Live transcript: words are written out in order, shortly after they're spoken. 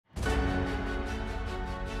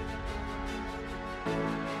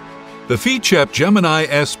The Ficep Gemini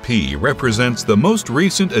SP represents the most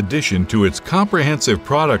recent addition to its comprehensive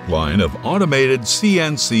product line of automated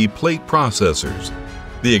CNC plate processors.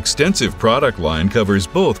 The extensive product line covers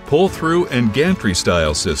both pull-through and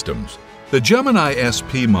gantry-style systems. The Gemini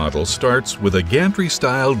SP model starts with a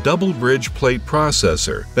gantry-style double-bridge plate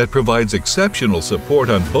processor that provides exceptional support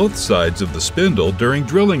on both sides of the spindle during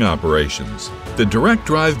drilling operations. The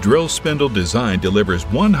direct-drive drill spindle design delivers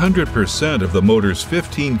 100% of the motor's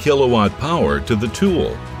 15 kilowatt power to the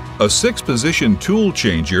tool. A 6-position tool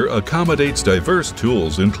changer accommodates diverse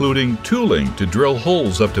tools, including tooling to drill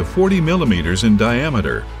holes up to 40 millimeters in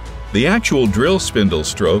diameter. The actual drill spindle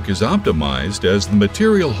stroke is optimized as the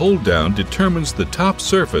material hold-down determines the top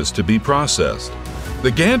surface to be processed.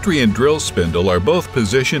 The gantry and drill spindle are both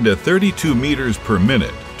positioned at 32 meters per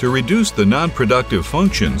minute to reduce the non-productive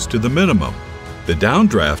functions to the minimum. The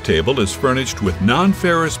downdraft table is furnished with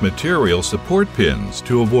non-ferrous material support pins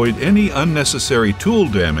to avoid any unnecessary tool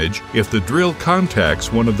damage if the drill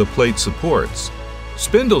contacts one of the plate supports.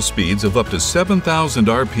 Spindle speeds of up to 7,000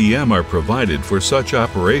 RPM are provided for such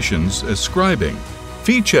operations as scribing.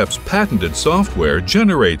 Ficep's patented software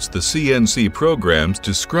generates the CNC programs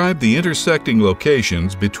to scribe the intersecting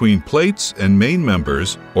locations between plates and main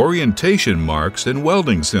members, orientation marks, and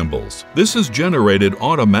welding symbols. This is generated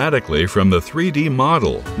automatically from the 3D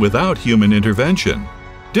model without human intervention.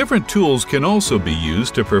 Different tools can also be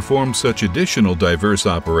used to perform such additional diverse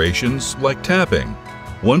operations like tapping.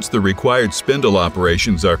 Once the required spindle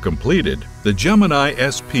operations are completed, the Gemini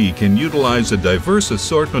SP can utilize a diverse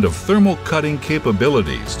assortment of thermal cutting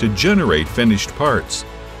capabilities to generate finished parts.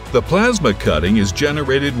 The plasma cutting is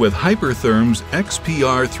generated with Hypertherm's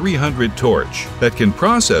XPR 300 torch that can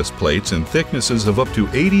process plates in thicknesses of up to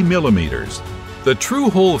 80 millimeters. The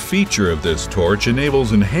true hole feature of this torch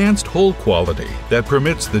enables enhanced hole quality that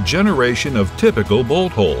permits the generation of typical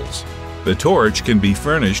bolt holes. The torch can be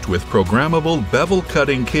furnished with programmable bevel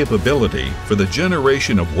cutting capability for the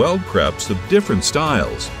generation of weld preps of different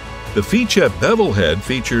styles. The Ficep bevel head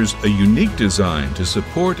features a unique design to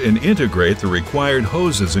support and integrate the required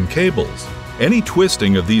hoses and cables. Any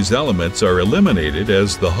twisting of these elements are eliminated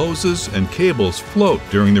as the hoses and cables float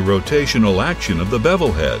during the rotational action of the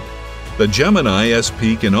bevel head. The Gemini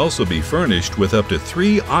SP can also be furnished with up to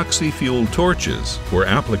 3 oxy-fuel torches for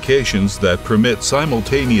applications that permit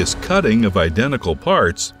simultaneous cutting of identical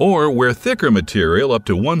parts or where thicker material up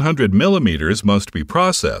to 100 millimeters must be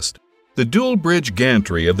processed. The dual-bridge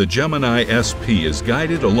gantry of the Gemini SP is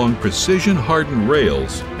guided along precision-hardened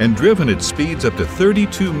rails and driven at speeds up to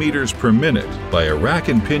 32 meters per minute by a rack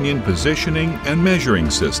and pinion positioning and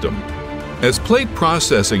measuring system. As plate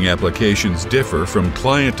processing applications differ from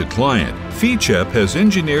client to client, Ficep has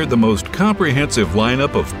engineered the most comprehensive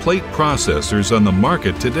lineup of plate processors on the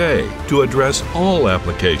market today to address all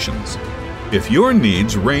applications. If your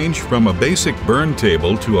needs range from a basic burn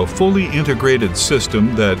table to a fully integrated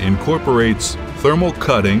system that incorporates thermal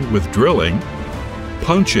cutting with drilling,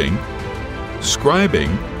 punching, scribing,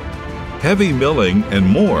 heavy milling, and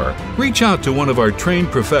more, reach out to one of our trained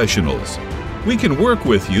professionals. We can work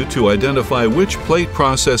with you to identify which plate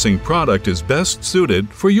processing product is best suited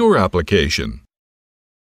for your application.